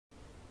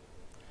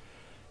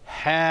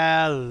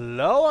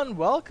Hello and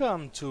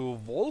welcome to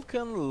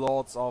Wolcen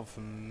Lords of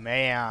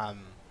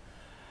Mayhem.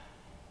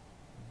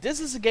 This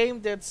is a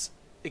game that's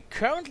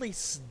currently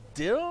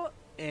still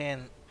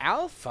in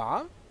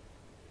alpha,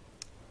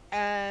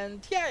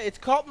 and yeah,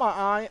 it caught my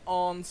eye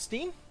on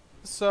Steam,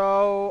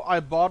 so I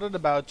bought it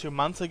about 2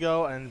 months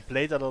ago and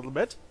played a little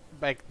bit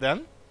back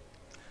then.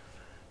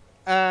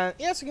 And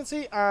yeah, as you can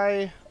see,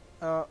 I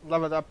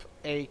leveled up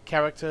a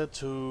character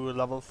to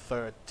level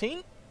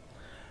 13.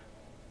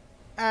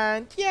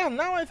 And yeah,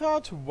 now I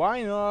thought,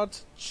 why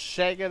not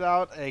check it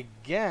out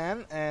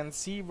again and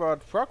see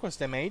what progress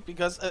they made,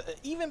 because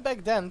even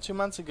back then, 2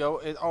 months ago,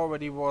 it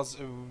already was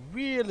a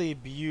really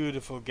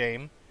beautiful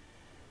game.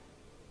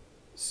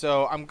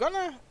 So I'm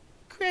gonna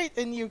create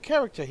a new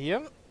character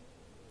here.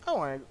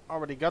 Oh, I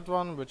already got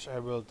one, which I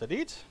will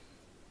delete.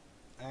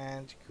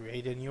 And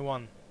create a new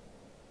one.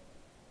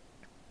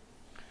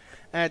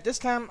 This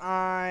time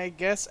I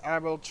guess I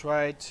will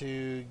try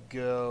to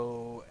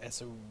go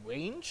as a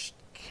ranged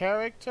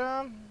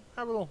character.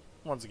 I will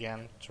once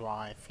again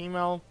try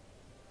female.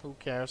 Who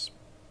cares?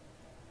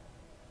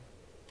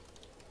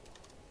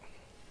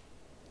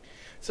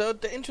 So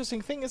the interesting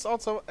thing is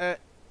also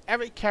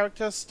every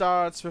character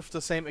starts with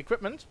the same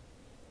equipment.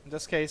 In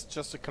this case,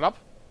 just a club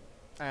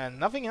and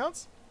nothing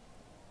else.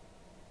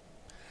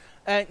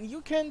 And you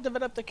can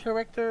develop the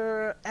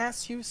character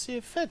as you see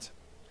fit.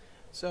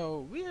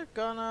 So we're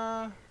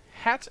gonna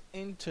head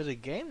into the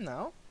game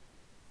now.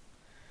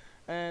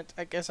 And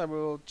I guess I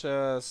will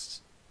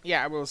just...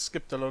 yeah, I will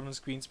skip the loading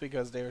screens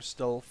because they're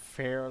still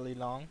fairly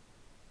long.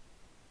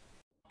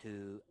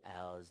 2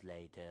 hours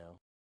later.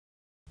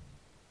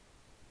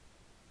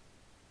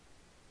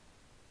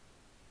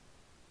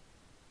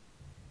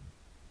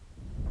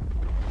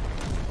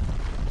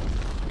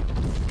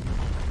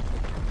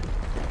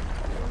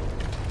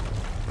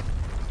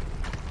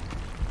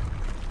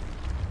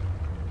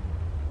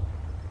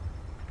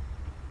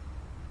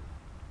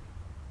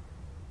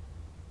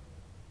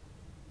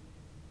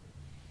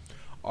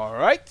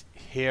 Alright,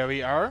 here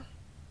we are.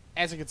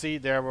 As you can see,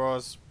 there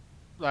was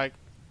like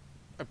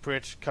a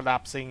bridge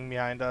collapsing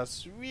behind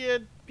us.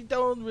 We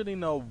don't really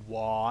know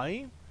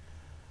why,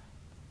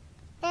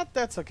 but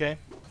that's okay.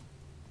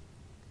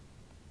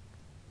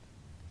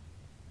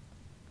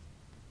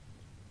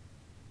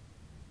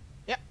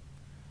 Yeah.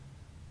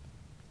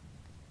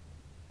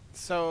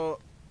 So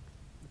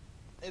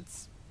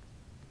it's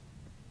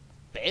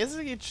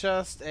basically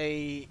just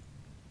a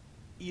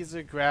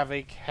easy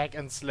graphic hack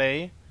and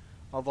slay.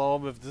 Although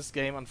with this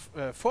game,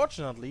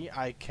 unfortunately,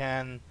 I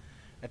can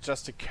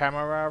adjust the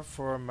camera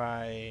for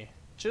my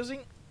choosing.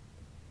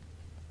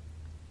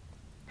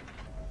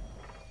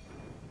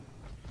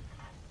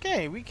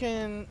 Okay, we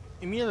can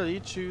immediately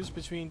choose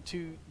between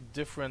 2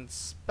 different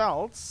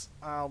spells.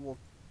 I will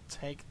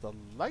take the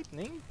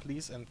lightning,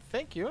 please and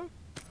thank you.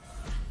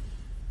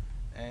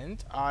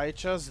 And I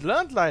just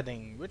learned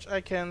lightning, which I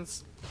can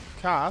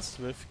cast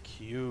with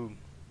Q.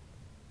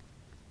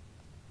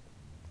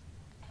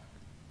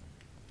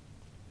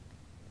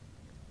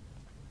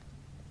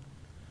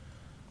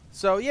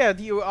 So yeah,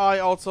 the UI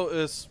also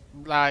is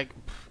like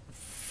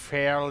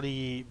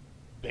fairly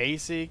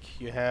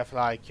basic. You have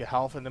like your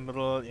health in the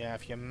middle, you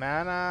have your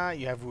mana,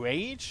 you have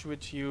rage,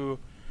 which you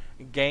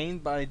gain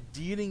by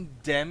dealing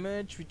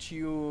damage, which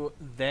you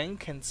then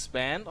can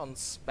spend on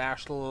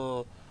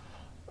special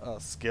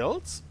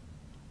skills.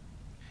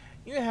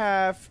 You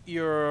have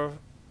your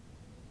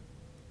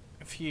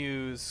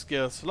few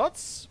skill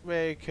slots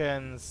where you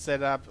can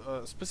set up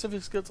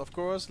specific skills, of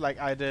course, like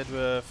I did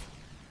with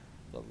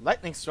the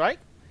lightning strike.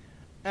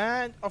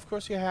 And of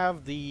course you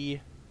have the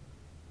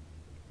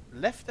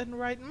left and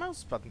right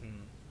mouse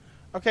button.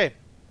 Okay,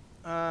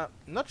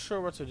 not sure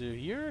what to do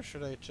here.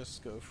 Should I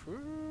just go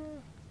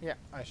through? Yeah,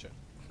 I should.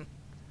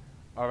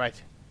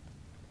 Alright.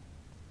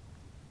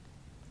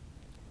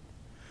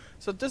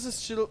 So this is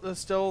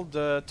still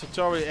the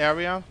tutorial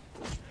area.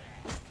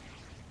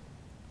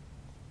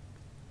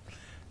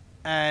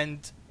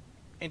 And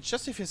in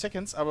just a few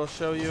seconds I will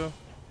show you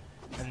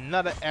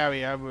another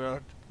area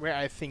where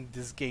I think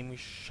this game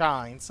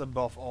shines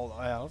above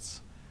all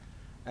else.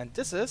 And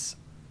this is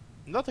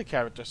not a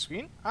character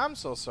screen. I'm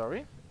so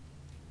sorry.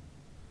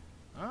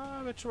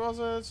 Which was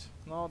it?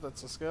 No,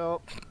 that's a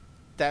skill.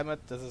 Damn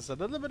it, this is a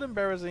little bit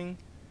embarrassing.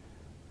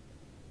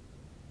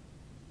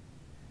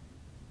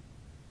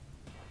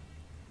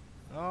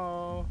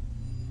 Oh.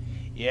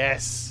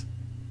 Yes.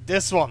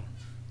 This one.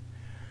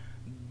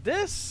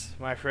 This,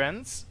 my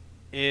friends,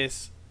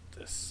 is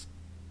the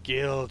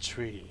skill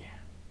tree.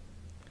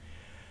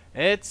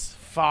 It's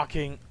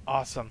fucking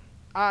awesome.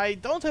 I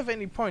don't have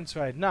any points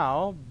right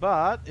now,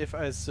 but if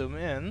I zoom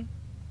in,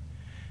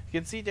 you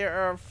can see there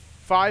are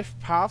 5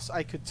 paths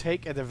I could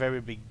take at the very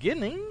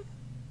beginning,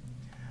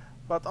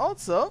 but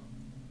also,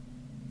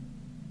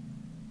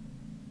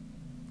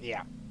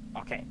 yeah,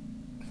 okay.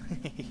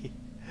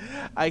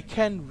 I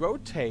can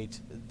rotate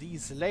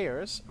these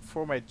layers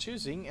for my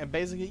choosing and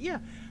basically, yeah,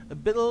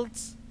 build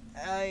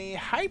a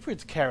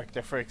hybrid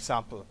character, for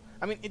example.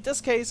 I mean, in this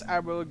case, I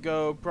will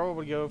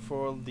probably go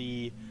for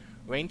the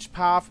range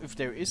path, if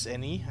there is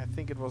any. I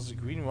think it was the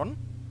green one.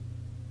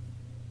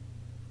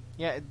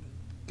 Yeah, it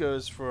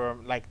goes for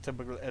like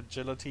typical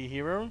agility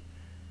hero.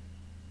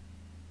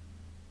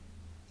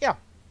 Yeah.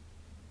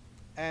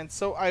 And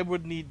so I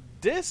would need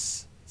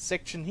this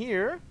section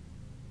here,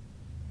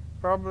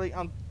 probably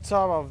on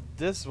top of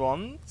this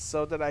one,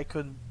 so that I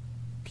could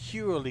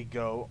purely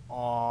go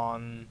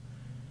on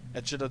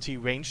agility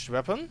ranged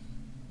weapon.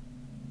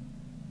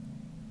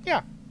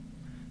 Yeah.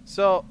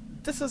 So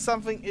this is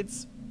something,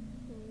 it's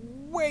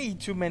way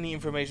too many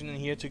information in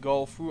here to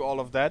go through all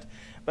of that.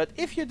 But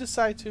if you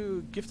decide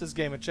to give this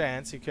game a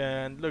chance, you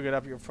can look it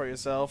up for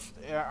yourself.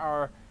 There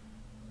are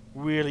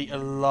really a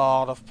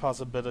lot of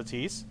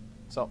possibilities.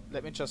 So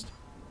let me just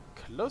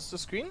close the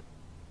screen.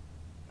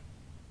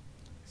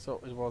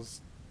 So it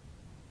was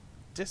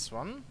this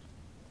one.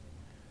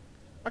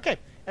 Okay,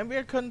 and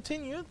we'll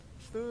continue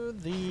through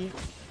the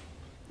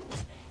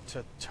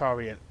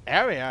tutorial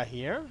area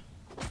here.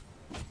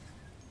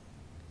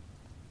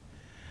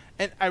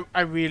 And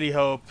I really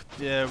hope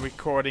the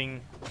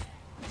recording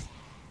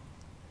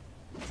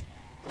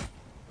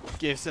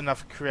gives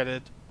enough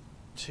credit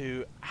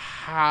to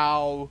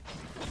how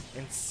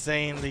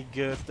insanely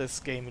good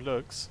this game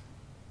looks.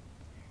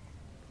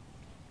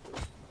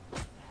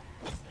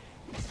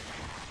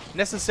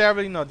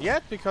 Necessarily not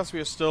yet, because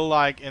we're still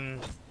like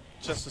in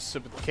just a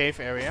stupid cave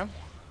area.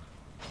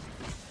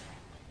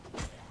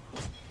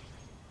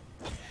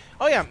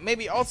 Oh yeah,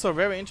 maybe also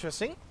very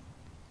interesting.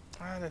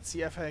 Let's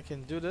see if I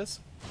can do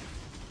this.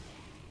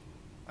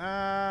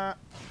 Oh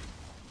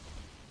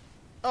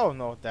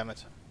no, damn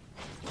it.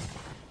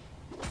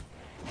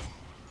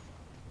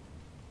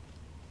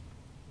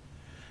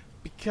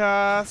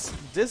 Because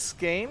this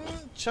game,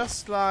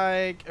 just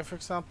like, for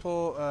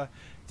example,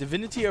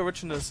 Divinity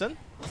Original Sin,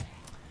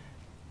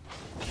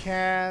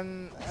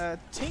 can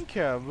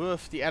tinker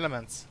with the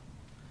elements.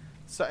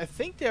 So I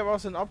think there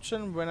was an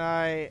option when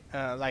I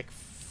like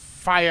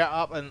fire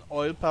up an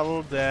oil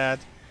puddle that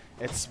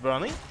it's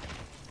burning.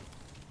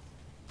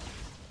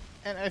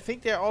 And I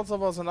think there also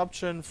was an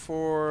option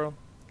for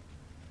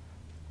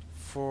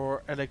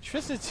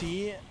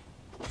electricity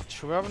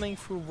traveling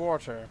through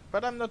water,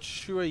 but I'm not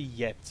sure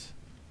yet.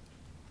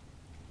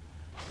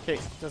 Okay,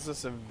 this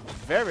is a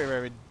very,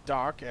 very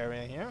dark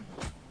area here.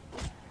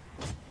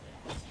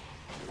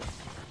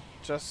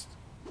 Just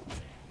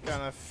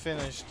gonna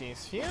finish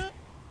these here,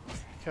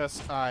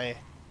 because I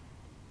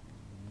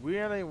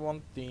really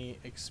want the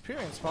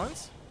experience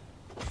points.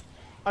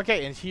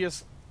 Okay, and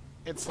here's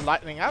it's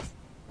lightening up.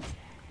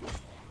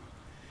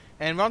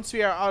 And once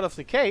we are out of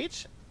the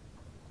cage,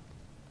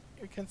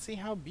 you can see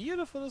how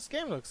beautiful this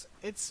game looks.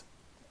 It's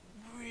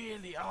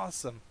really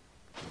awesome.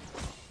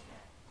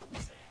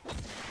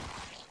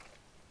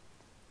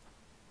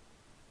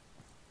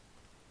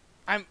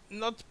 I'm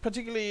not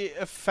particularly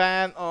a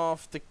fan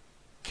of the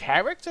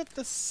character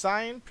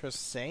design per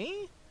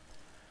se,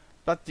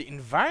 but the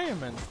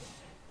environment,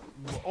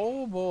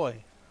 oh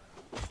boy.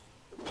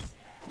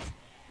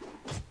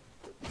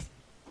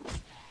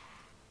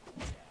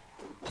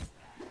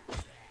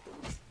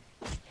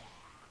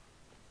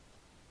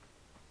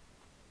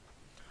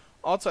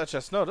 Also, I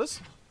just noticed,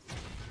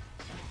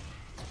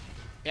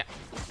 yeah,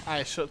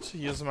 I should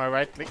use my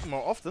right click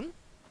more often,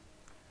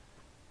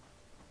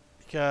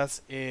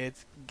 because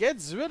it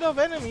gets rid of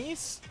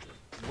enemies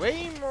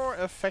way more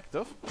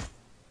effective.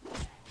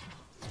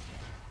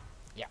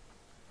 Yeah.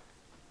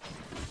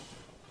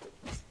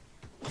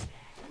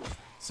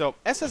 So,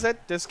 as I said,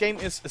 this game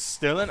is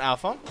still in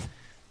alpha,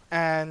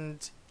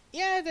 and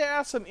yeah, there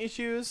are some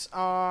issues.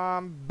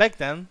 Back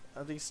then,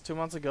 at least 2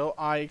 months ago,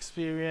 I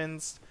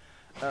experienced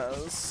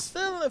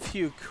still a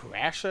few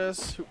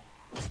crashes,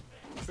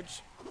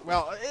 which,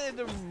 well,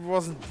 it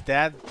wasn't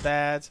that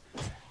bad.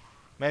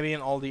 Maybe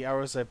in all the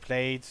hours I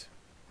played,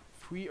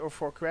 3 or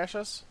 4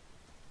 crashes,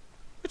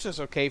 which is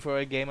okay for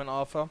a game in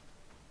alpha.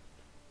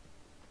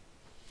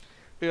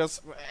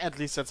 Because, at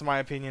least that's my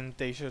opinion,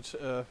 they should,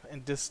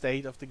 in this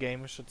state of the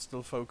game, should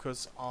still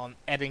focus on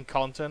adding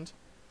content.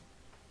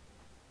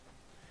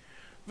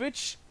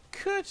 Which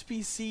could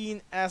be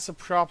seen as a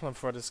problem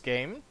for this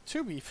game,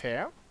 to be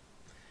fair.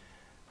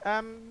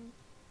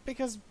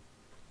 Because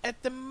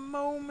at the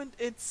moment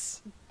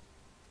it's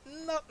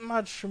not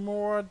much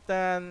more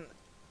than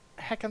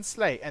hack and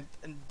slay, and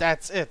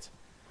that's it.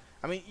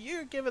 I mean,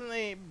 you're given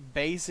a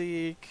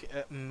basic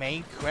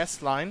main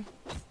quest line,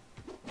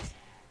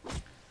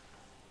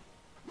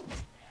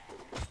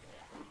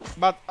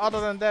 but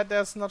other than that,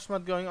 there's not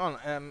much going on.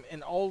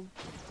 In all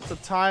the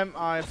time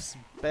I've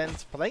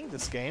spent playing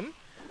this game,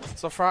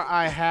 so far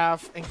I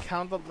have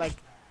encountered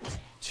like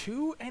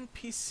 2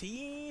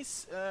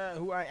 NPCs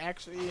who I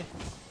actually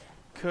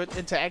could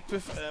interact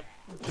with,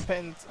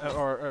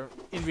 or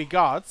in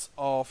regards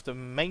of the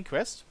main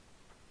quest.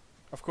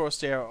 Of course,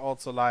 there are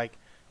also like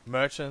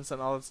merchants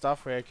and all that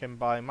stuff where you can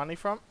buy money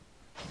from.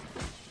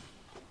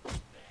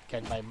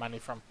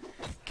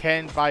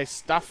 Can buy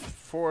stuff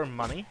for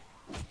money.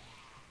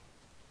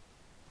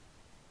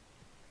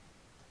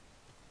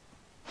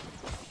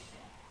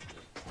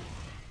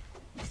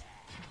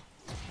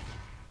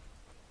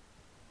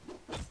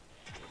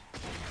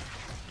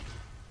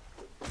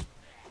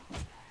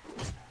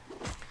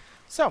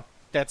 So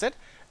that's it.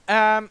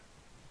 Yeah,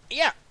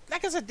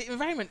 like I said, the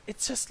environment, it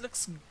just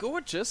looks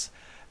gorgeous.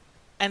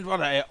 And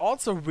what I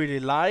also really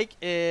like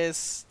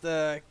is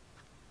the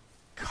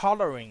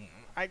coloring.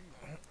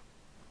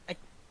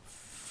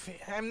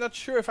 I'm not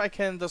sure if I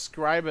can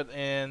describe it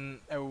in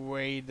a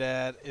way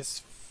that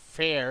is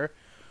fair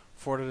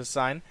for the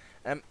design.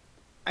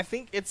 I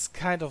think it's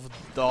kind of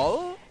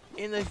dull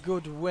in a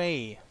good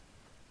way.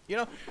 You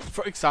know,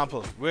 for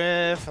example,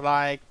 with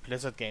like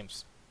Blizzard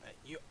games,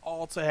 you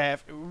also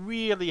have a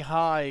really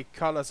high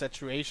color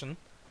saturation,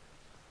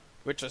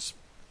 which is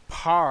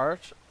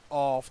part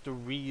of the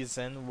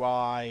reason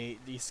why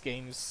these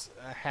games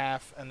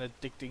have an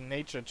addicting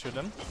nature to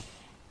them.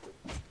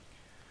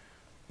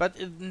 But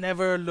it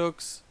never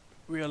looks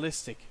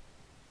realistic.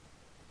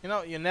 You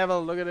know, you never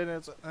look at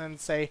it and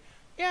say,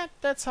 yeah,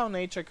 that's how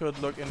nature could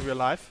look in real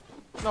life.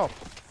 No,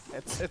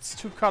 it's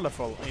too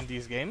colorful in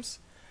these games.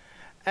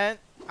 And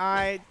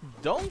I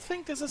don't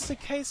think this is the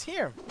case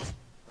here.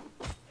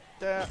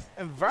 The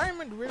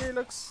environment really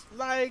looks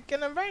like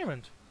an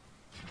environment.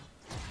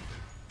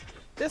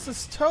 This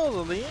is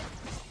totally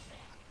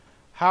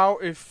how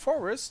a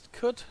forest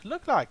could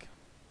look like.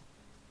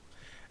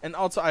 And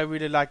also I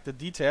really like the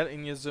detail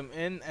in you zoom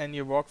in and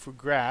you walk through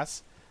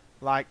grass.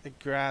 Like the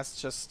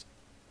grass just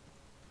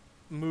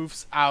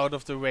moves out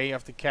of the way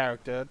of the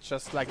character,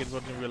 just like it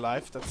would in real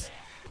life.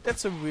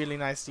 That's a really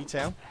nice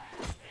detail.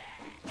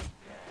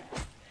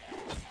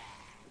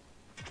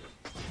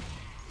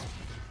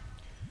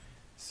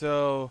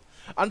 So,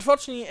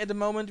 unfortunately at the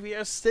moment we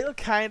are still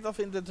kind of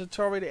in the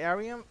tutorial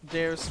area.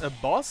 There's a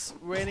boss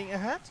waiting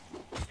ahead.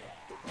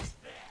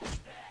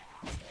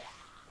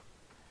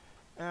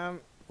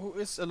 Who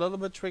is a little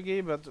bit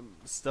tricky, but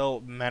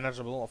still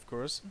manageable, of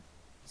course,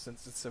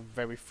 since it's the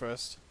very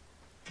first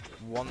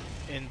one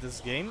in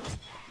this game.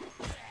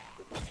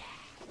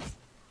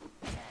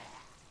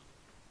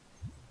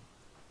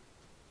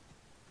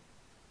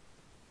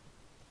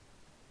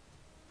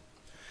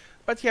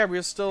 But yeah,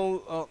 we're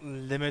still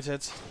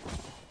limited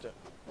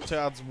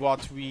towards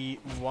what we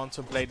want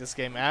to play this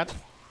game at.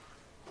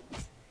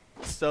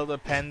 Still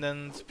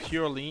dependent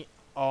purely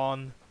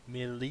on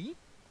melee.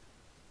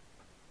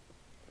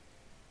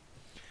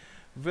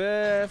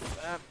 With,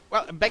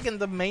 well, back in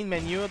the main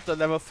menu, the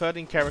level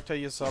 13 character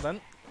you saw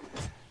then,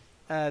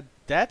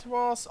 that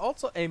was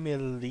also a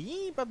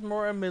melee, but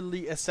more a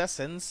melee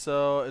assassin,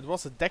 so it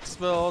was a dex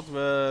build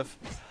with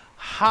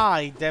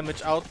high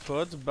damage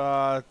output,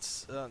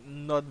 but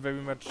not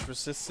very much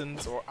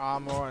resistance or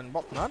armor and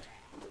whatnot.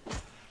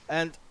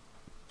 And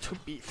to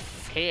be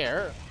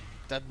fair,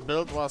 that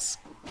build was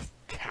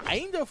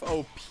kind of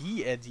OP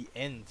at the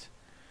end.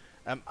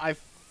 I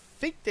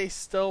think they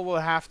still will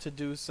have to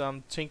do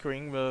some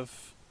tinkering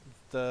with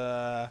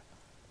the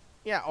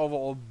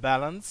overall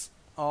balance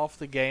of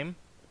the game,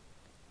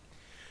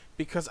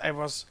 because I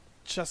was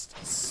just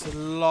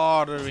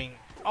slaughtering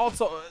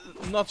also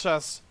not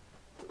just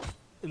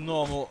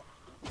normal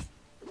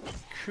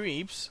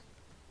creeps,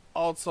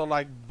 also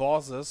like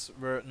bosses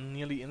were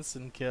nearly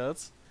instant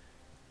kills.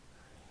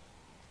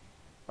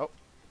 Oh,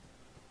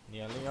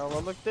 nearly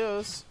overlooked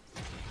those.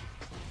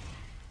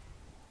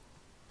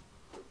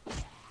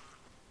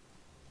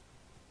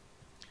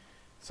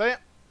 So yeah,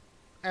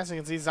 as you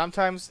can see,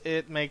 sometimes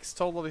it makes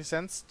totally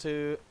sense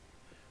to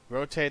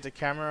rotate the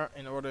camera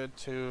in order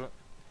to,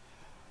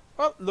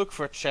 well, look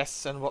for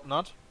chests and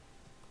whatnot.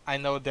 I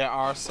know there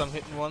are some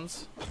hidden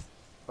ones,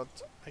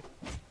 but I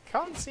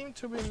can't seem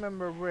to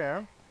remember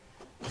where.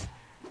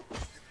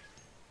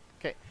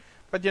 Okay,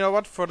 but you know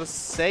what, for the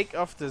sake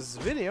of this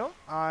video,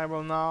 I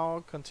will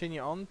now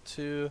continue on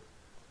to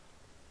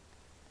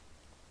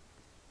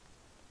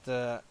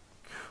the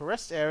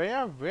quest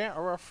area where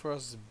our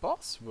first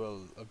boss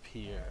will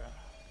appear.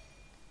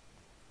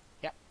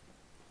 Yep.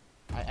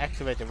 I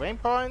activate the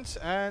waypoint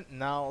and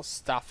now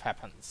stuff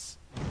happens.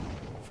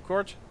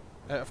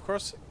 Of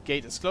course,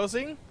 gate is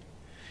closing.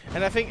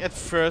 And I think at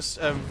first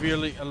a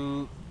really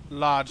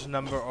large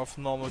number of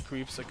normal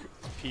creeps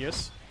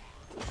appears.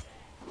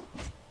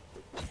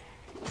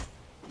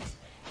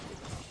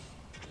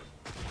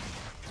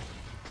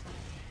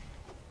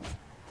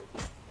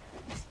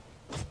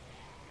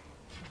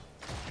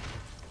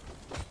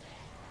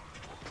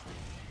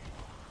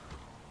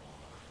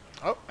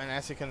 Oh, and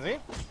as you can see,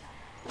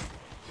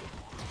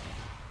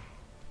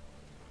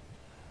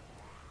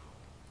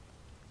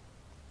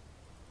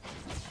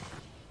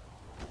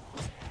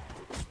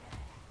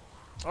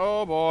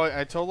 oh boy,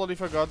 I totally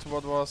forgot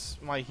what was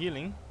my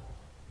healing.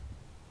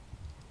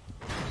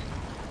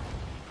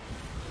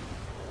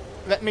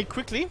 Let me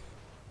quickly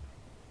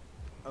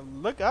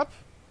look up.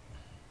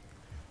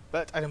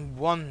 But item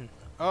 1.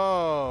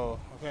 Oh,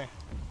 okay.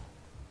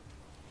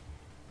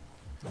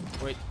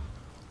 Wait.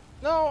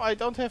 No, I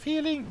don't have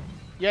healing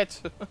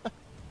yet.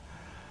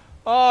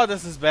 Oh,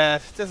 this is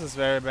bad. This is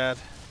very bad.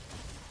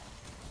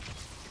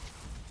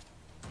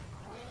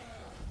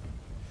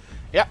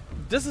 Yeah,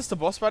 this is the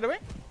boss, by the way.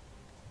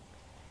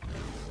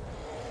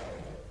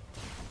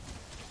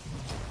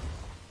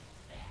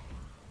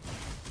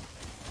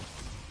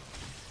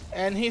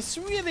 And he's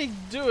really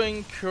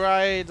doing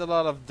quite a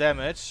lot of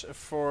damage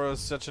for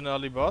such an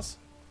early boss.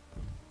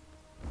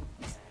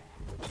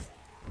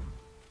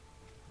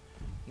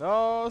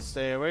 No,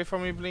 stay away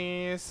from me,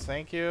 please.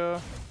 Thank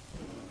you.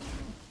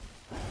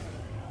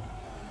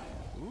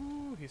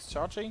 Ooh, he's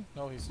charging?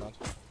 No, he's not.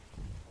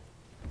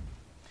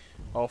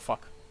 Oh,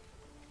 fuck.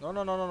 No,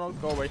 no, no, no, no.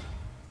 Go away.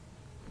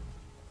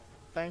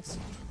 Thanks.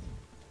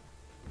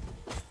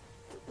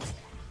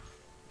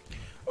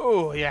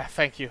 Oh, yeah,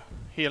 thank you.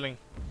 Healing.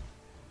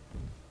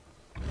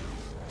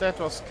 That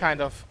was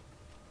kind of...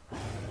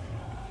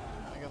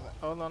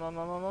 Oh, no, no,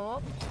 no, no,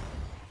 no,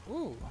 no.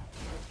 Ooh.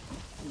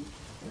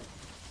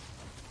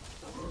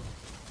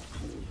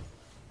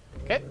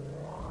 Okay.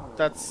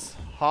 That's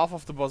half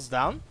of the boss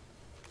down.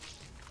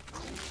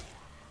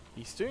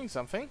 He's doing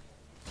something.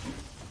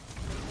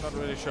 Not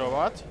really sure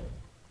what.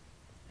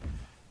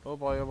 Oh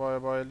boy, oh boy, oh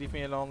boy. Leave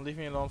me alone, leave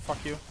me alone.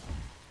 Fuck you.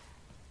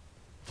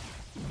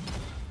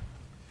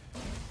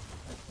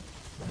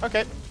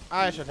 Okay.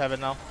 I should have it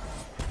now.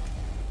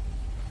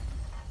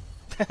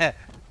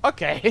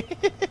 Okay.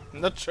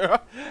 Not sure.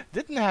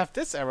 Didn't have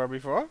this error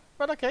before,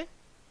 but okay.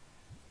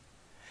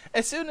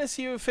 As soon as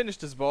you finish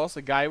this boss,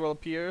 a guy will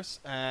appear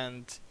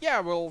and yeah,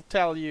 will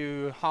tell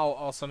you how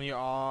awesome you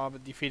are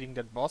with defeating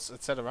that boss,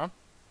 etc.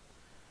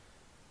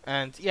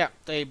 And yeah,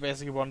 they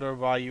basically wonder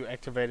why you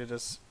activated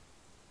this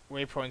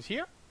waypoint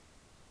here.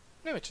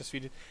 Let me just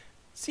read it.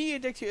 See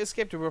that you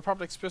escaped the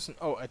Republic's prison.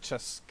 Oh, I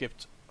just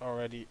skipped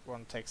already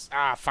one text.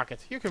 Ah, fuck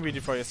it. You can read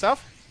it for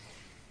yourself.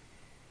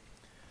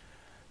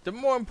 The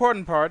more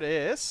important part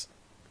is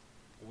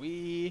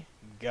we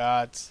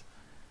got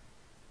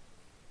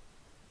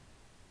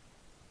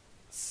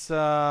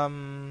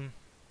some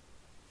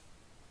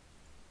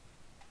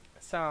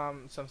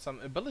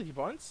ability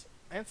points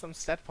and some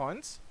stat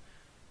points.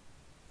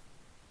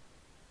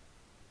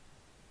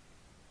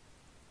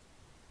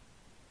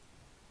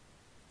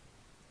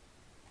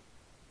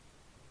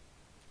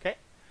 Okay,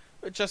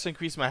 it just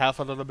increased my health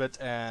a little bit,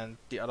 and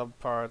the other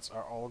parts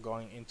are all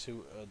going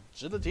into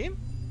agility.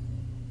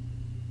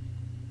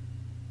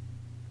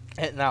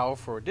 And now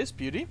for this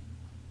beauty.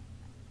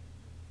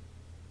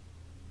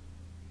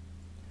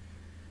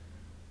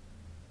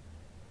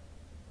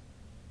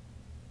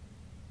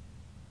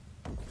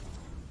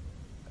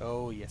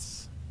 Oh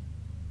yes.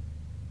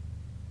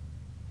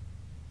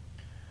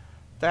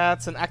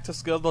 That's an active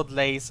skill that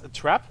lays a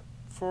trap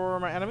for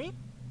my enemy.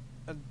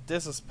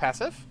 This is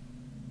passive.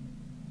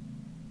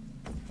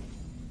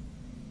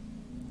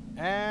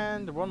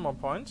 And one more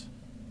point.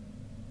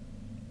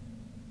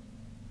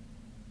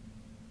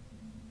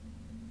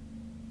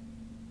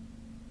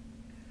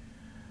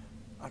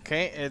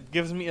 Okay, it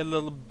gives me a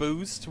little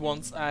boost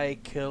once I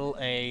kill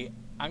a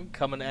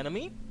uncommon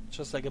enemy,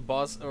 just like a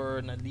boss or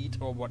an elite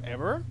or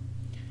whatever.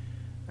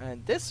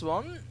 And this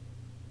one,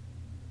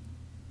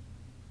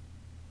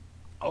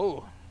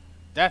 oh,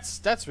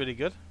 that's really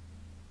good.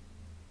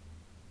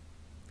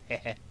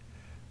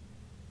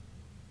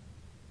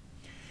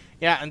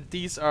 Yeah, and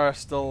these are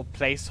still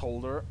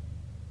placeholder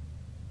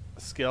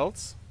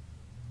skills.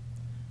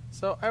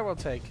 So I will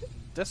take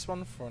this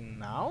one for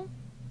now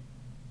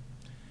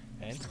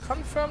and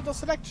confirm the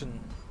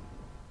selection.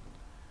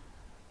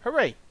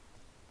 Hooray!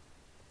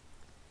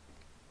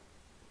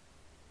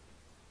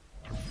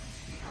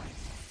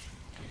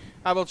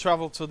 I will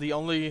travel to the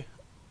only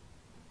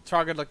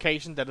target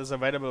location that is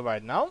available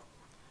right now.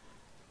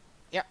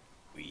 Yeah,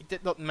 we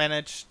did not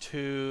manage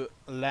to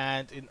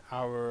land in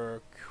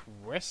our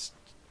quest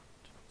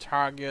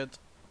target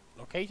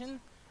location.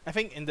 I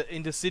think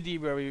in the city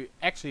where we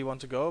actually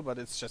want to go, but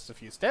it's just a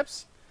few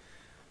steps.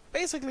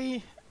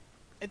 Basically,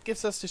 it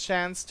gives us the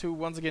chance to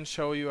once again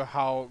show you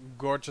how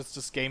gorgeous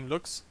this game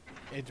looks.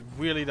 It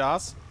really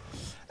does.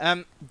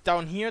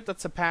 Down here,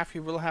 that's a path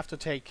you will have to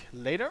take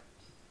later.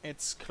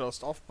 It's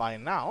closed off by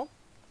now.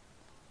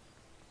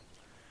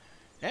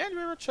 And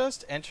we will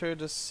just enter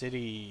the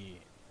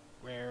city.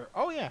 Where...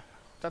 oh yeah,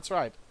 that's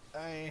right.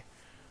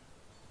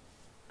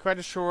 Quite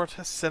a short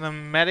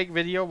cinematic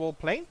video will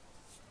play.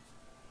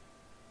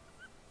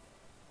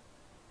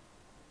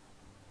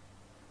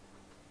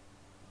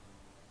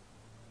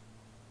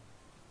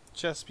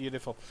 Just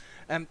beautiful.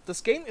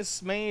 This game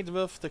is made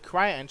with the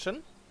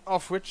CryEngine,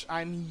 of which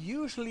I'm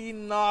usually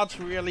not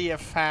really a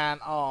fan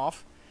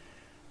of.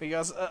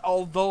 Because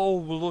although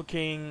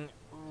looking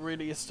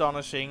really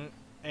astonishing,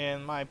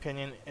 in my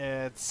opinion,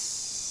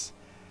 it's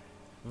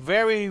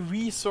very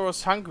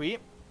resource hungry.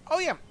 Oh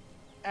yeah,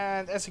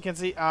 and as you can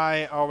see,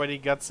 I already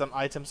got some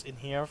items in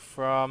here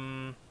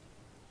from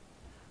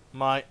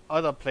my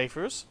other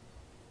playthroughs.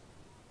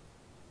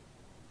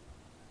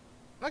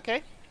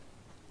 Okay.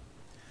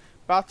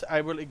 But I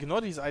will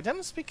ignore these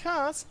items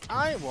because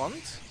I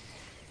want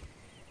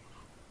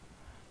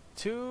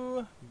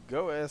to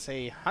go as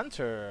a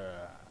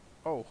hunter.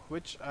 Oh,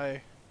 which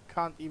I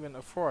can't even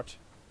afford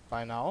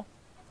by now.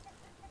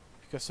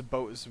 Because the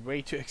bow is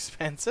way too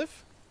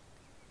expensive.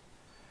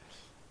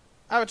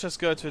 I would just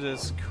go to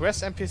this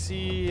quest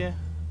NPC.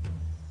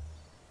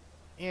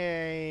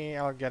 Yay,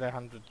 I'll get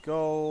 100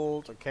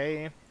 gold,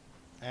 okay.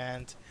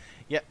 And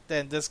yeah,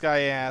 then this guy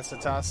has a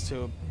task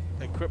to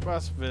equip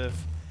us with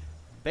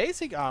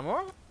basic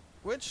armor,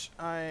 which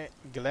I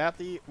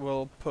gladly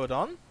will put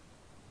on.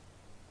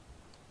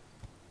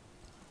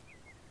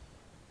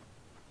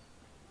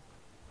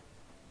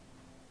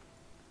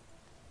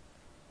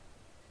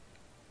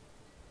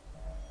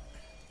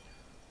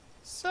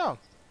 So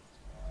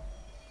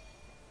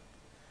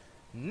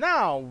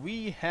now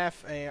we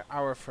have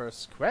our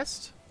first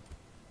quest.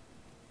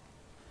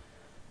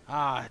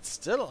 It's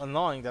still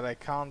annoying that I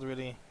can't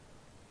really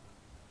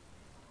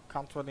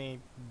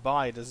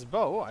buy this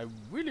bow. I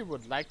really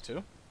would like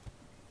to.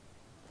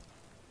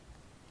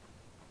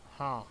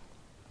 Huh.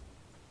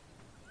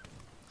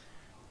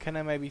 Can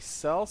I maybe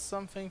sell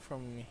something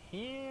from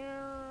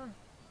here?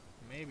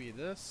 Maybe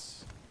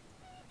this.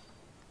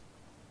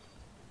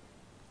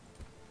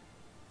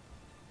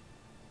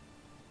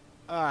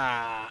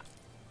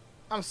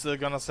 I'm still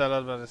gonna sell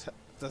it, but it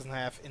doesn't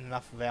have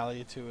enough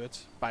value to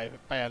it by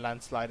a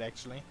landslide,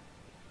 actually.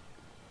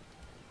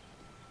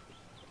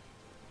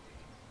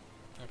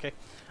 Okay.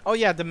 Oh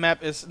yeah, the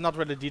map is not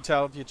really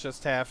detailed. You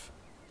just have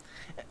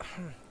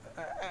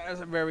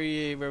a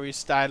very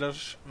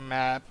stylish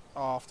map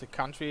of the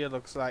country. It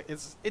looks like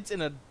it's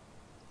in a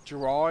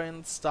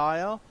drawing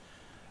style.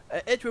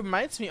 It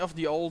reminds me of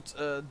the old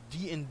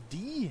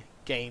D&D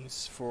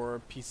games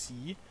for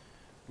PC,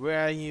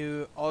 where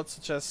you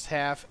also just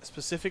have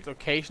specific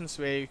locations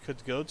where you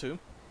could go to.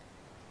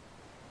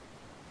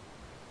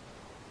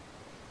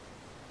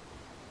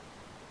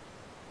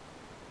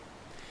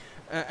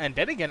 And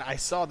then again, I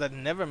saw that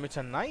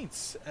Neverwinter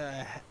Nights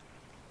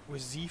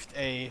received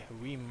a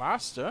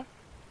remaster.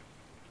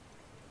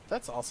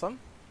 That's awesome.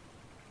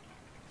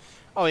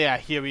 Oh yeah,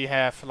 here we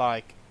have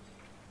like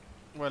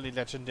really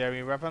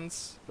legendary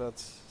weapons,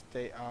 but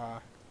they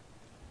are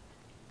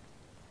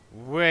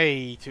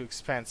way too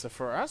expensive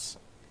for us.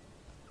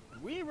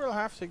 We will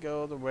have to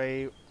go the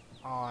way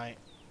I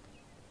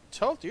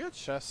told you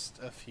just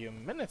a few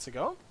minutes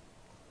ago.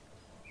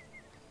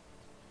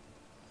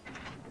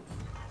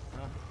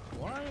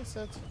 Why is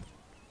it?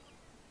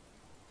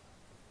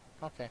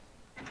 Okay.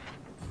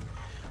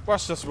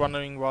 Was just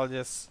wondering why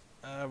this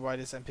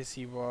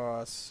NPC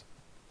was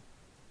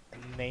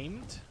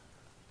named.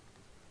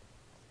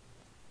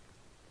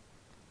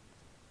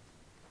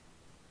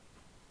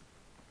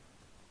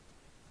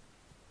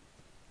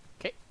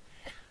 Okay.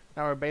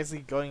 Now we're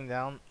basically going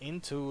down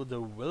into the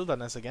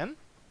wilderness again.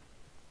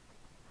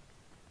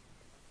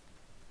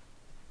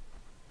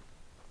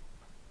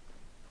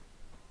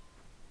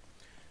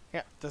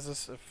 Yeah, this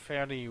is a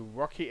fairly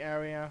rocky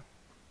area.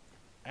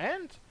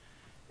 And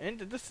in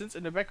the distance,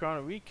 in the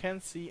background, we can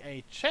see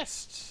a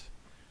chest.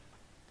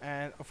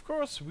 And of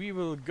course, we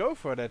will go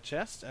for that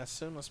chest as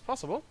soon as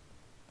possible.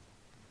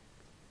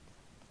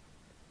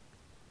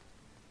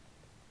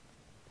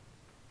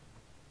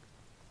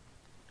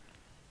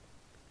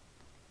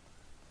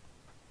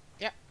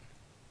 Yeah.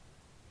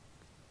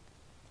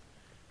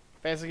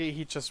 Basically,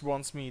 he just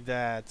wants me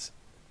that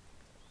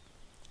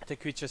the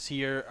creatures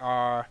here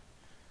are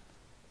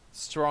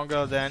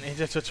stronger than in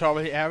the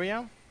tutorial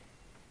area,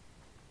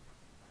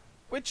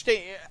 which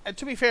they,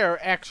 to be fair,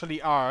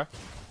 actually are.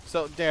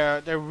 So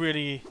they're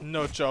really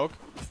no joke,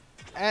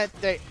 and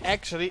they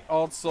actually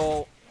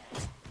also,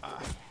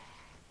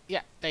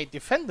 yeah, they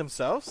defend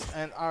themselves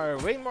and are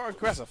way more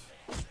aggressive.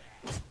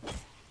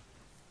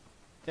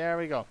 There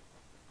we go.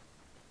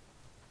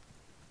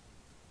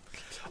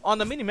 On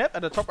the minimap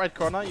at the top right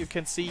corner, you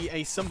can see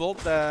a symbol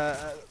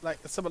that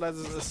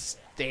symbolizes a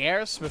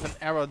stairs with an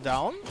arrow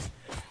down.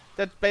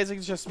 That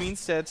basically just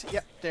means that,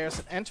 yeah, there's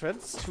an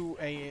entrance to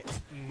a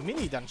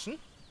mini dungeon.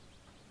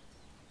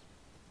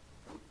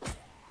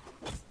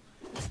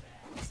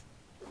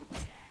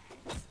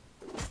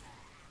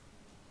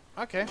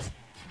 Okay.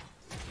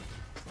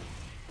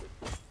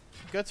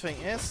 Good thing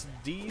is,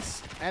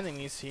 these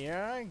enemies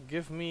here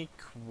give me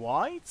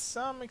quite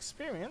some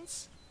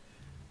experience.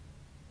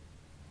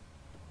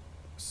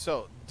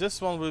 So,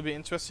 this one will be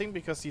interesting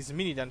because these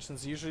mini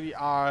dungeons usually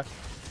are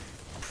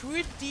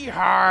pretty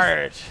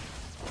hard.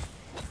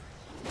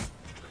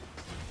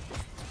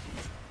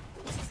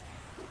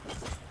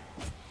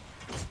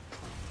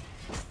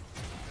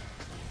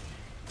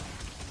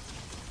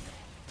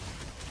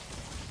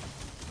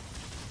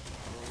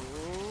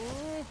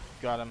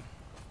 Got him.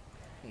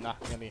 Nah,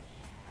 really.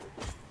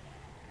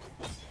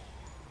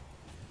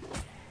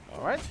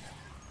 Alright.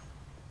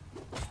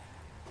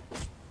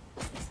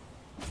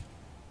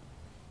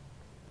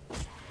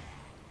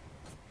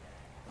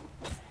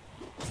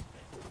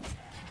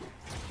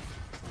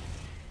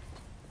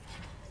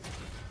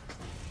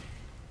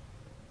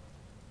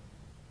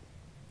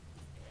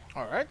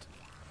 Alright.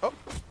 Oh.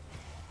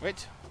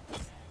 Wait.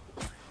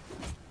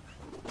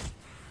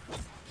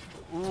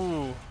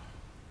 Ooh.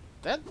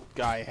 That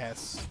guy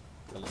has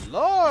a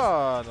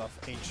lot of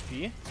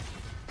HP.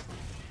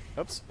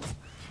 Oops.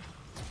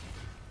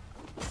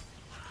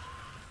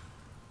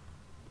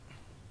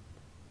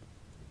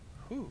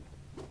 Ooh.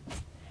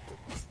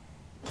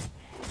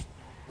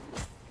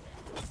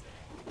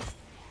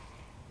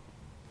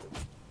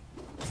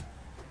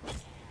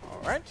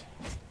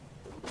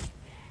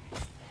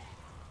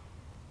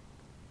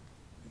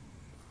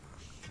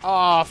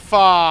 Oh,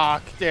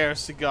 fuck.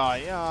 There's the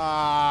guy.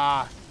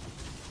 Ah.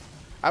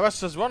 I was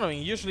just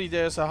wondering. Usually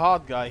there's a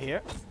hard guy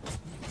here.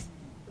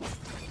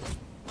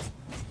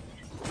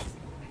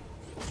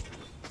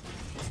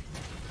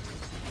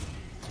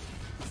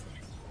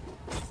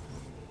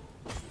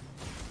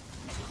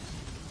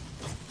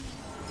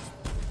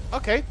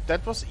 Okay,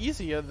 that was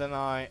easier than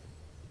I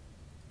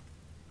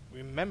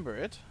remember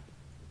it.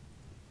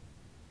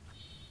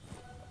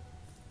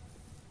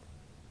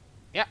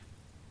 Yeah.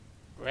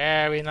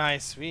 Very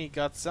nice. We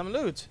got some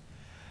loot.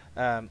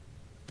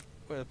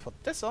 We'll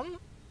put this on.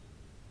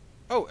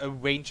 Oh, a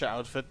ranger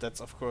outfit. That's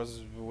of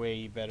course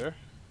way better.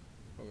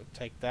 We'll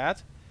take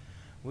that.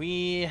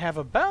 We have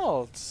a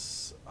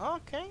belt.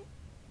 Okay.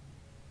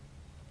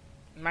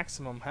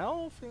 Maximum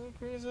health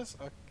increases.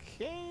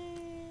 Okay.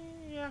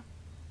 Yeah.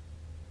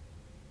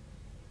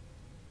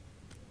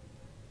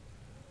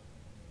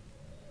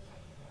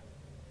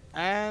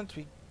 And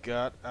we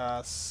got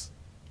us...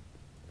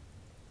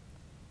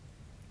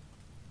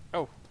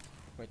 Oh,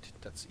 wait,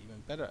 that's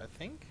even better, I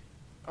think.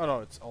 Oh no,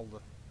 it's all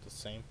the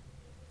same.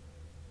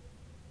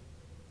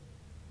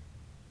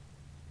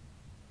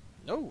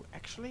 No,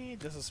 actually,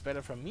 this is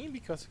better for me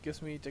because it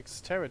gives me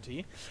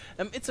dexterity.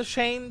 It's a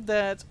shame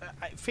that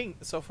I think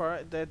so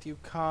far that you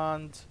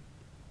can't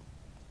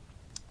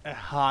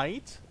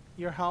hide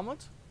your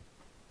helmet.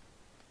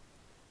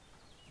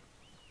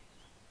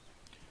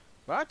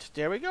 But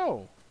there we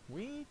go.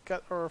 We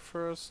got our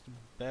first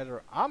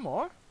better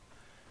armor.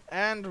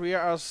 And we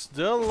are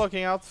still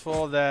looking out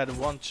for that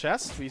one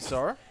chest we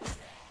saw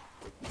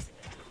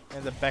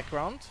in the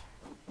background.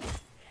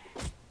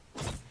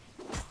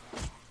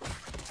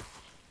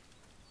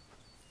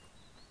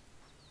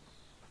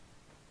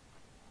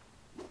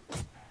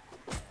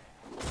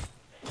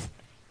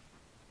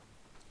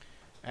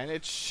 And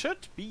it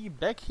should be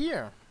back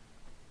here.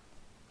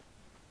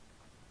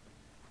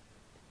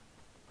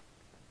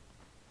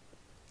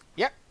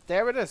 Yep,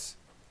 there it is.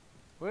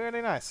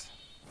 Really nice.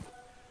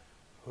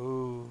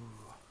 Ooh.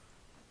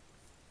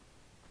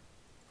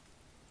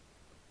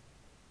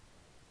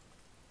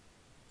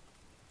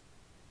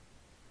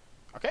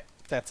 Okay,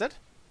 that's it.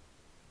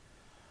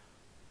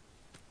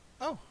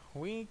 Oh,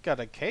 we got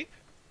a cape.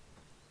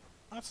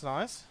 That's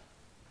nice.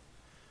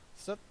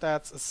 So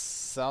that's a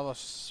salvage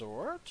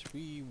sword.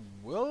 We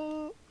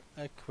will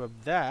equip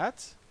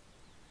that.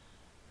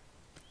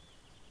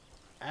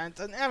 And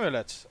an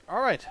amulet.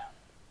 Alright.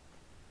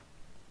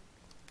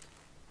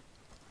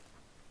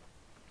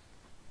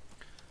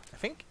 I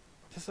think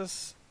this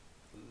is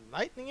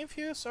lightning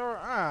infused or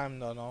I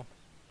don't know.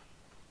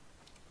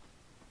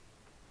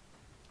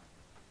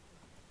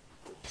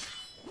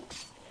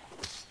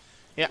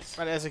 Yeah,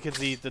 but as you can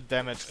see, the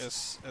damage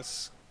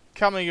is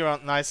coming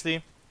around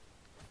nicely.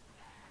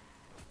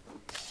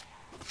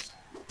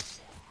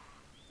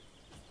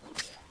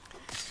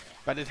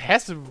 But it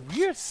has a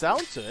weird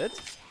sound to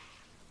it.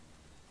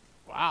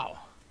 Wow.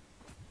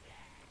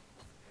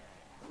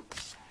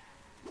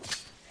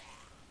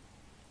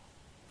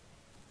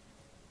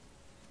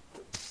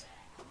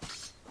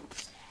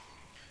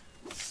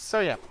 So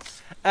yeah,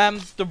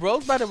 the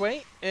world, by the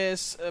way,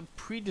 is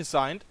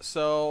pre-designed,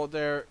 so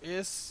there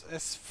is,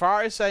 as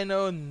far as I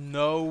know,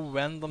 no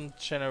random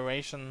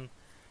generation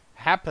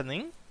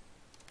happening.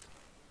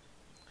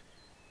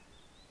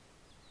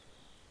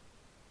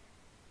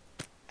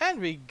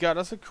 And we got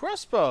us a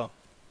crossbow.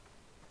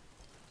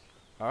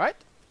 Alright,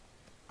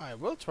 I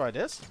will try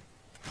this.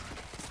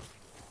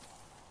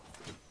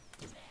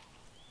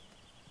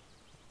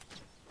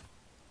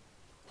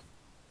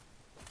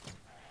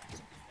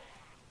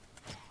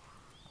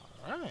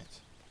 Alright.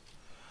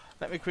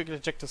 Let me quickly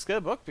check the skill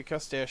book,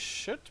 because there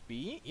should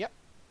be... Yep.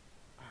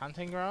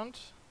 Hunting ground.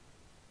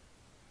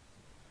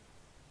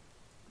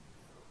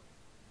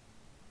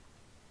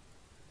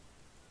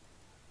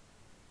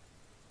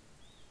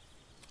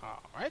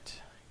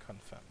 Alright.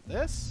 Confirm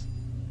this.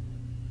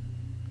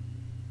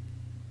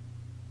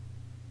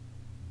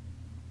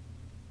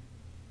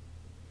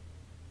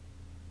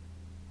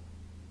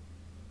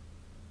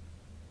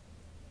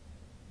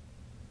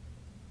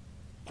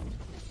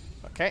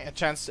 Okay, a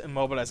chance to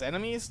immobilize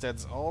enemies,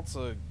 that's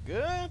also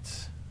good.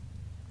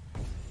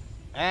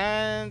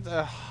 And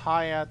a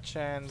higher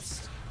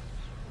chance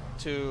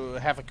to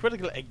have a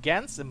critical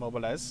against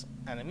immobilize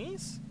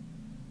enemies.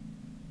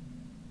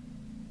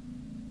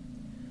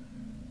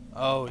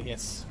 Oh,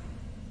 yes.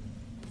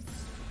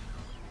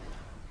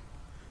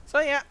 So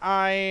yeah,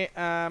 I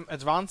am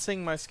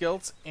advancing my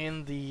skills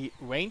in the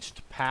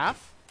ranged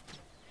path.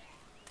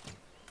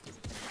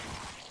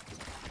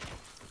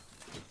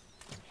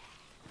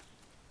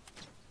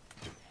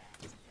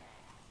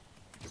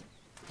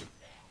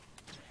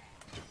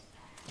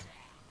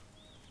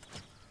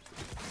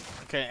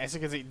 Okay, as you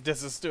can see,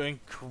 this is doing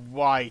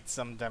quite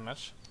some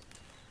damage.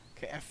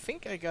 Okay, I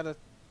think I got a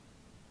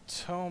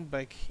tome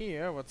back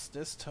here. What's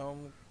this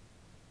tome?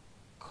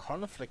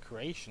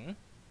 Conflagration.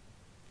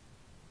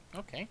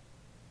 Okay.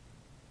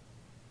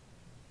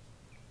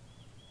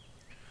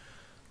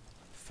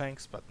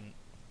 Thanks, but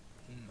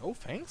no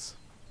thanks.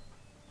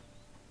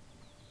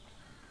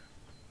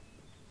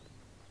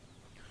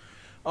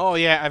 Oh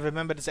yeah, I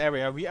remember this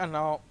area. We are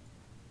now...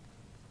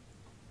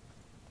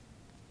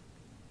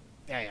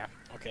 Yeah,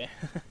 okay.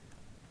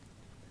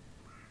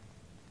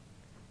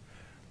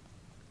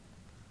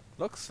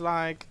 Looks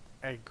like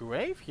a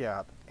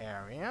graveyard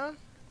area.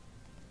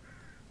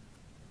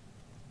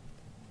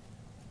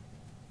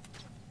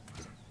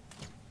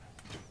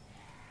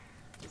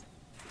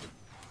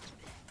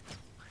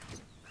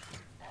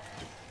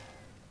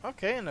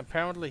 Okay, and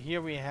apparently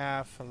here we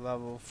have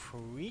level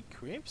 3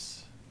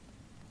 creeps.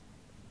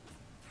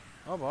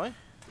 Oh boy.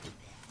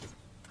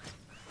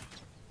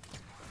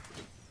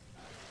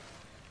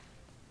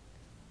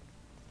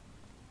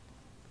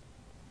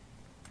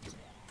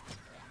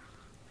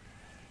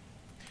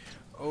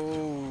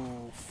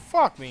 Oh,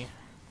 fuck me.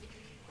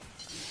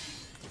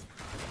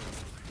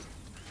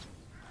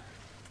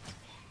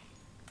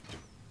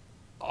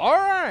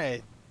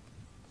 Alright.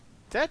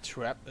 That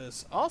trap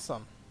is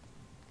awesome.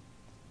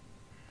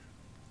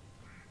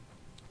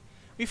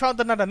 We found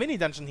another mini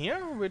dungeon here,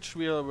 which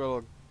we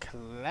will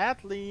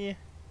gladly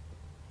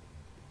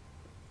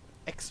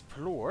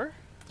explore.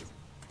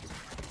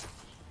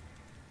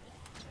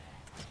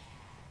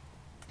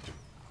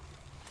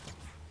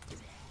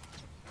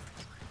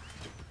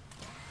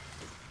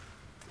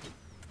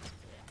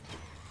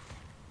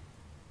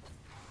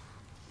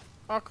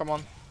 Oh, come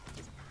on.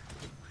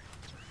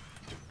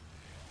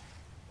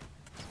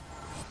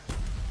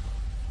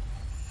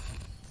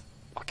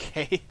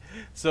 Okay,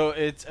 so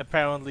it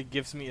apparently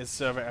gives me a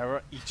server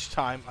error each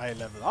time I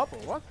level up, or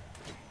what?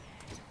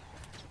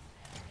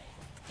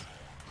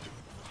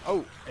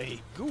 Oh,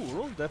 a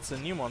ghoul? That's a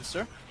new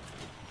monster.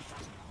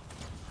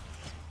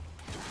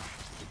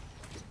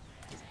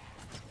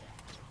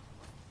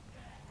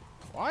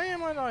 Why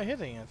am I not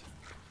hitting it?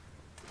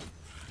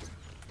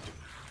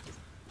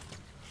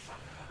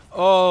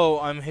 Oh,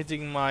 I'm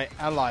hitting my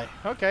ally.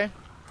 Okay.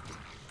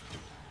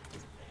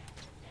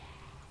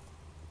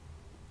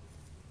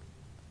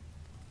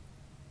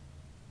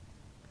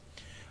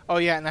 Oh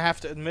yeah, and I have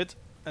to admit,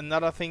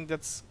 another thing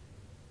that's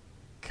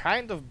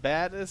kind of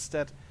bad is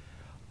that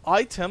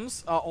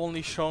items are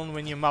only shown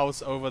when you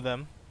mouse over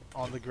them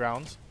on the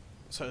ground.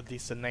 So at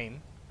least the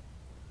name.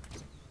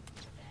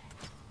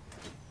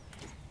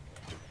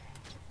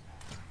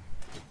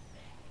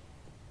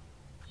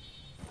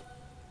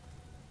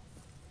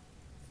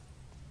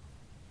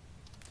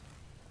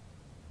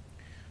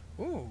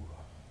 Ooh.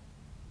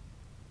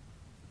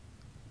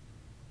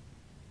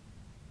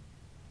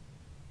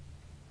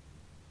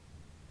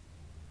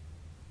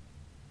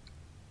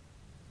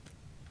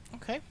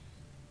 Okay.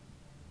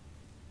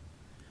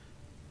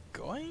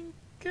 Going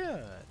good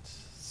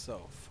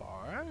so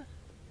far.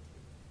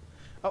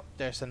 Oh,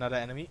 there's another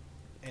enemy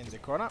in the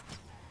corner.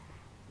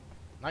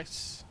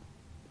 Nice.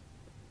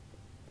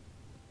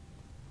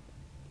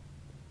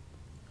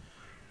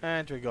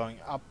 And we're going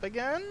up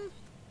again.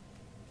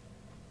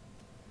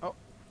 Oh.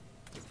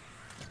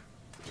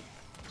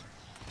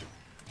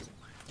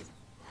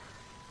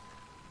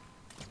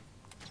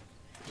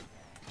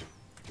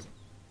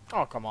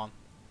 Oh, come on.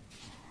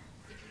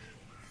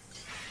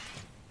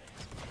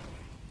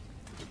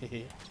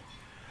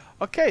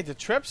 Okay, the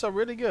traps are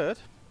really good.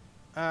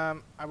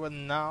 I will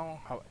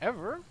now,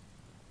 however,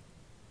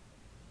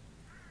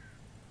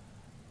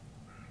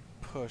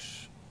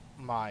 push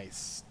my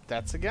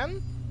stats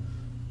again.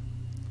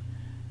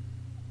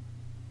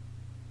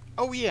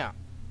 Oh yeah.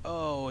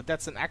 Oh,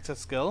 that's an active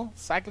skill.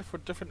 Cycle for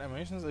different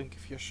animations and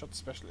give your shot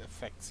special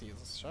effects.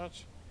 Use a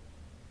charge.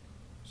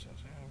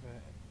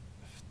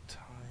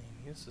 Time.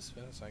 Use the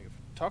spell cycle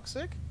for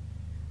toxic,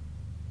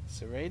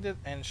 serrated,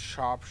 and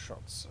sharp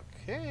shots.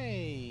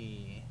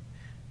 Okay.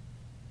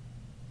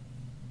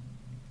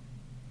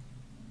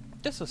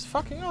 This is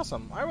fucking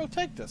awesome. I will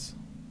take this.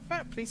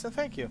 Please and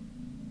thank you.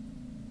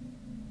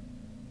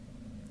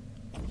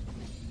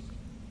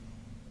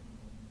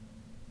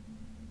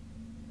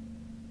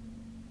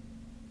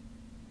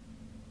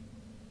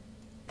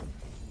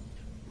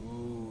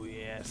 Ooh,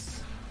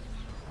 yes.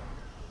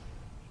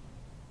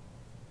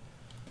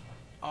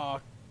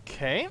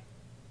 Okay.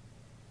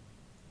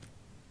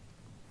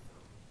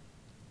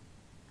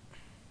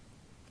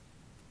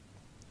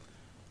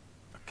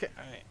 Okay.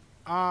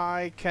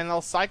 I can now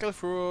cycle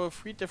through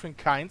 3 different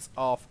kinds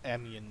of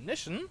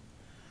ammunition.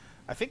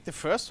 I think the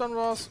first one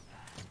was...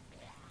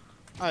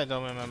 I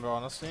don't remember,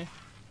 honestly.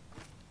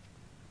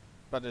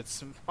 But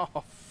it's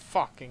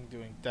fucking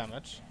doing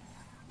damage.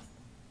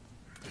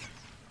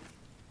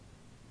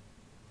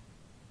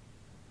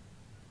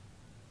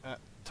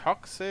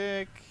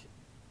 Toxic,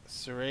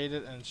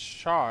 serrated, and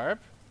sharp.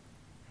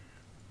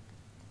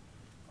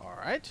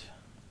 Alright.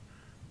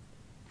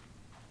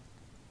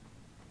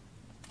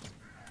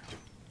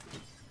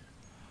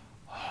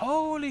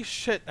 Holy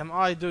shit, am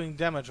I doing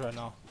damage right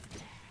now?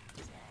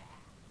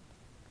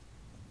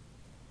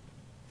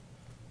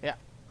 Yeah.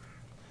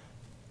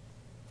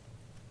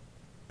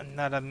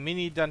 Another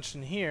mini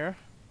dungeon here,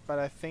 but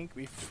I think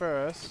we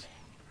first...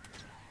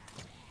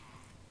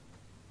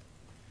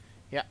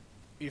 Yeah,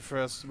 we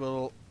first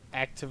will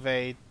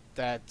activate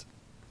that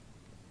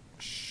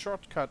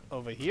shortcut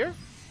over here.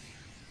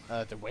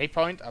 The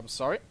waypoint, I'm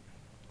sorry.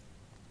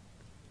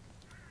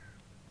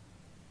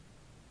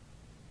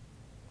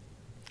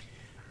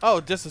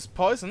 Oh, this is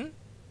poison.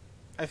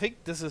 I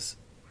think this is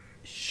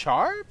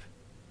sharp?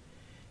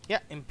 Yeah,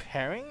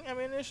 impairing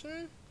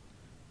ammunition?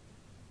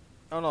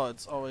 Oh no,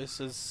 it's always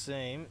the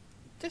same.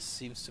 This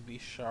seems to be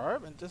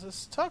sharp, and this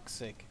is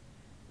toxic.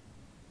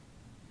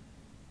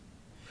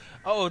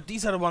 Oh,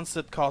 these are the ones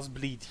that cause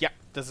bleed. Yeah,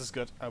 this is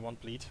good. I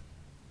want bleed.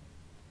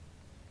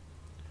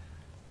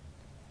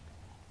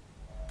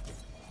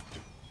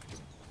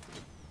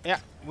 Yeah,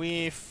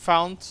 we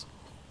found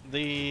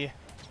the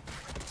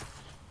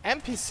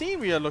NPC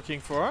we are looking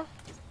for.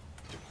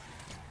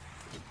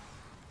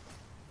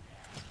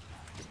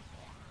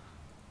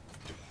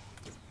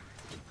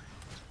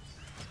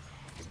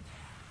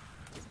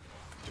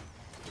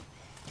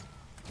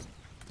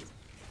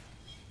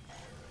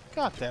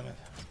 God damn it.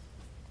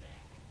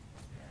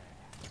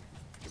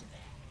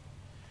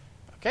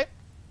 Okay.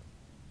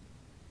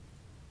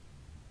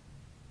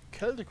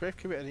 Kill the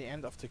gravekeeper at the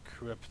end of the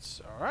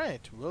crypt.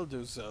 Alright, we'll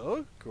do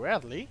so.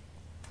 Gladly.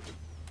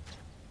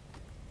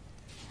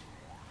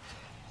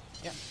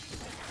 Yeah.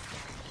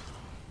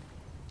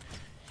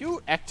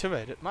 You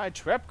activated my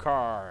trap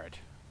card.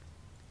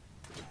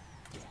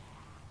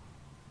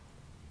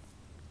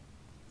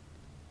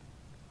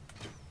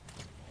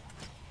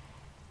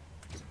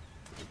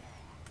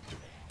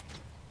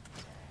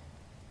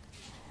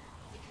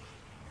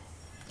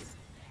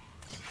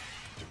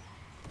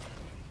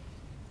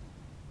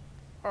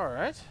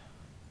 Alright.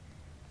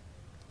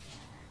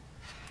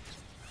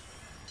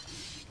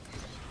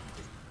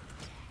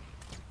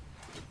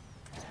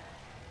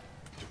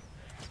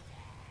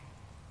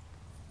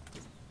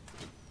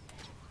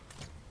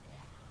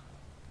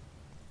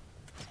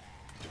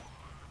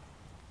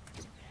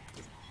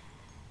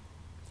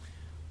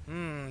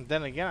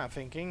 Then again, I'm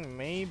thinking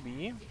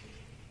maybe,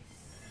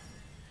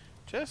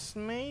 just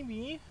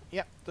maybe,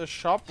 yeah, the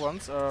sharp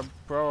ones are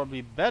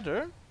probably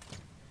better.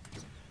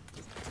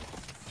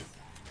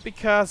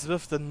 Because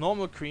with the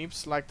normal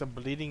creeps, like, the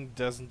bleeding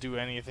doesn't do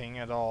anything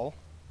at all.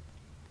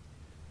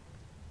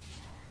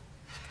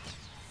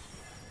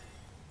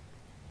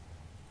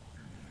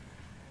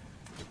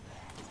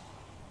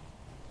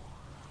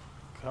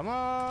 Come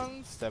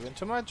on, step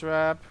into my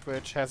trap,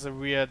 which has a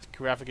weird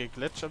graphical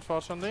glitch,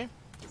 unfortunately.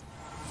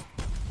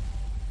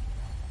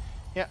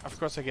 Yeah, of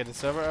course I get a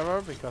server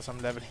error because I'm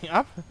leveling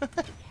up.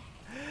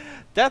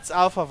 That's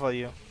alpha for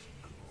you.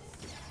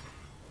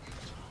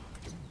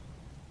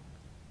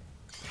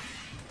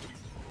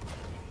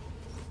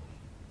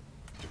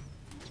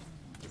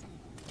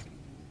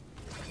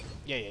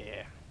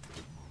 Yeah.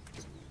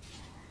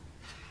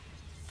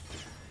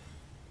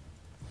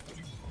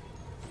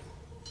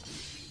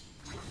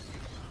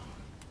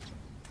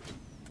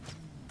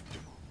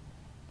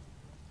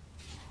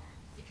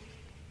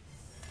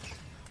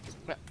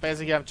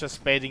 Basically, I'm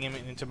just baiting him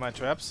into my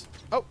traps.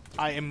 Oh,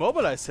 I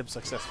immobilized him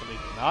successfully.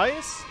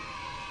 Nice.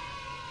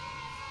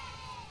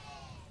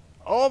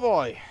 Oh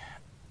boy.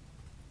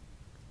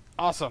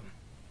 Awesome.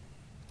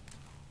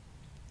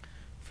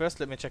 First,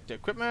 let me check the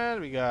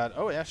equipment. We got,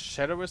 oh yeah,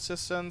 shadow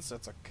resistance.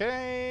 That's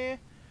okay.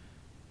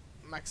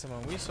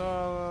 Maximum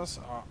resources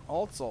are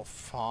also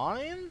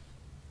fine.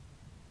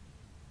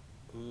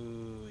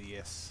 Ooh,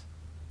 yes.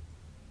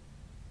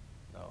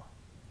 No,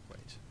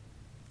 wait.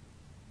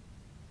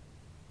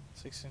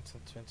 16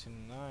 to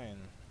 29.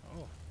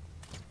 Oh.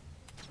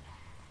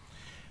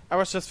 I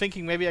was just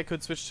thinking maybe I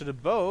could switch to the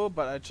bow,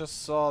 but I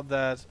just saw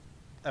that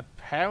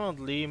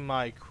apparently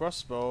my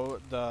crossbow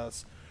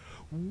does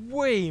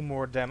way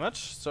more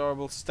damage, so I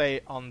will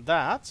stay on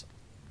that.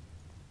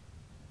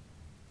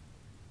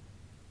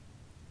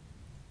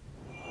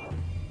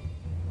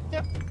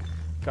 Yep.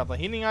 Got the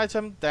healing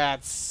item,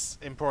 that's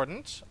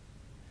important.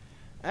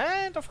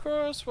 And of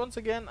course, once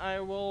again, I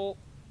will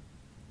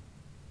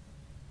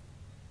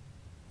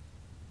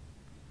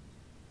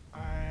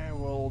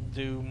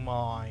do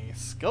my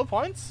skill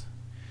points.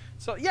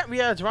 So yeah,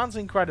 we are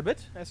advancing quite a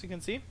bit, as you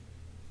can see.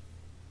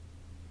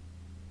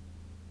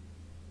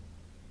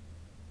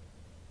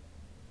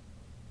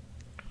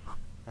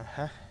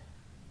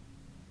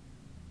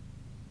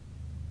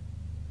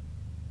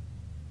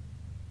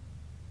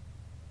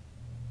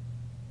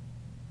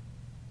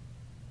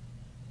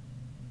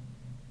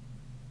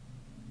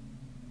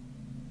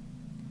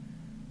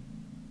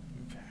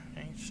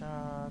 Eight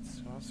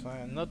shots,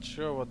 crossfire. I'm not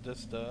sure what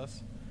this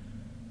does.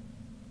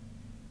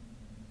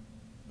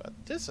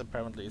 But this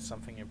apparently is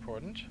something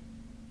important.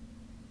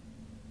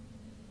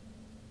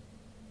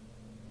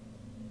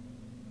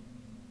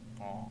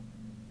 Oh.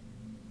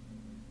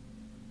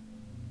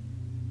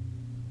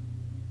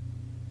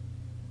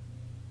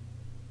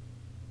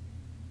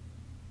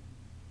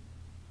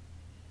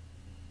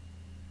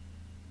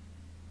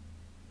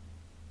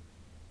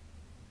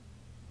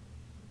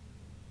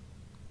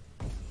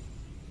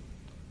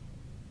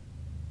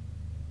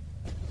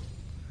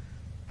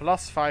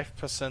 Plus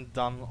 5%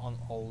 done on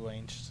all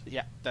ranged.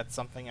 Yeah, that's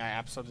something I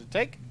absolutely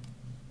take.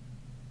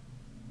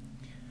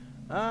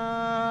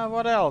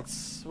 What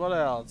else? What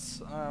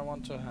else? I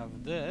want to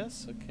have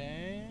this,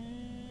 okay.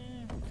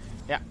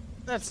 Yeah,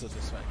 let's do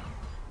this way.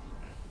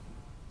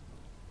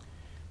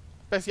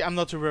 Basically, I'm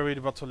not too worried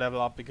about to level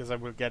up because I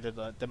will get it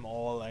them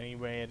all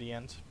anyway at the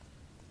end.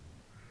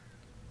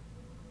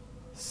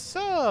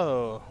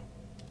 So,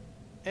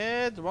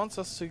 it wants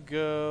us to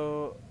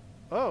go...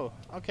 Oh,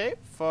 okay,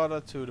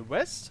 further to the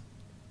west.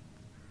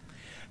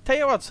 Tell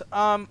you what,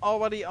 I'm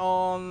already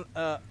on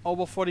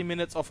over 40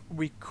 minutes of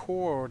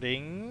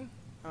recording.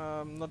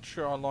 Not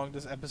sure how long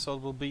this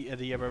episode will be at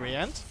the very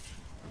end.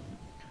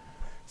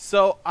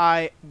 So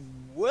I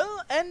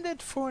will end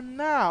it for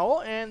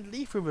now and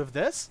leave you with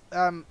this.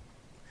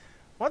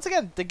 Once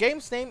again, the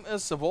game's name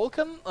is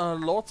Wolcen,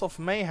 Lords of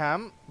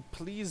Mayhem.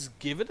 Please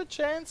give it a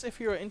chance if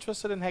you're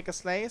interested in hack and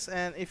slays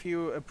and if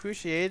you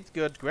appreciate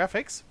good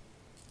graphics.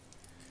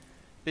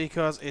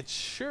 Because it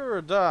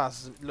sure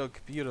does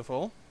look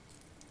beautiful.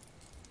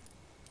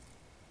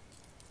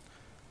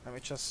 Let me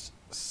just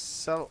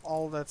sell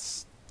all that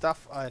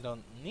stuff I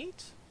don't need.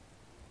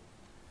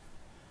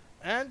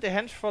 And the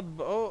hand-forged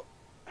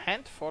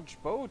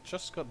bow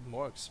just got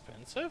more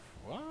expensive?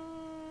 What?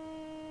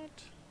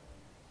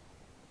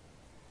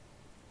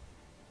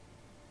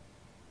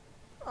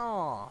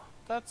 Oh,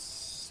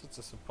 that's a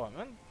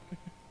disappointment.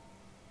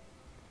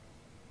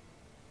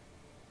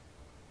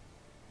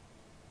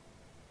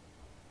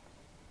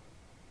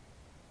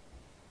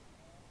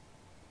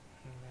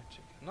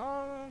 Magic.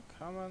 No,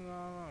 come on,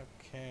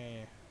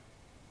 okay.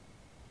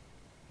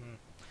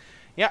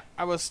 Yeah,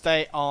 I will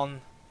stay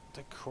on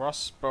the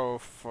crossbow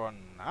for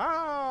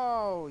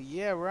now.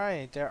 Yeah,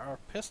 right. There are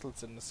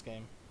pistols in this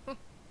game.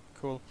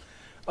 Cool.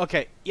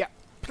 Okay, yeah.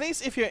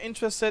 Please, if you're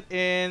interested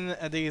in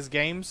these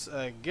games,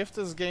 give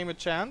this game a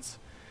chance.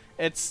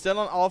 It's still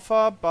on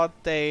alpha, but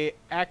they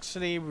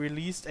actually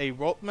released a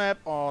roadmap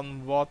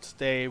on what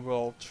they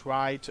will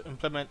try to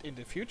implement in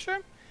the future.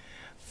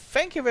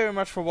 Thank you very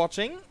much for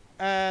watching,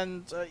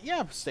 and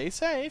yeah, stay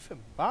safe.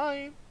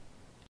 Bye.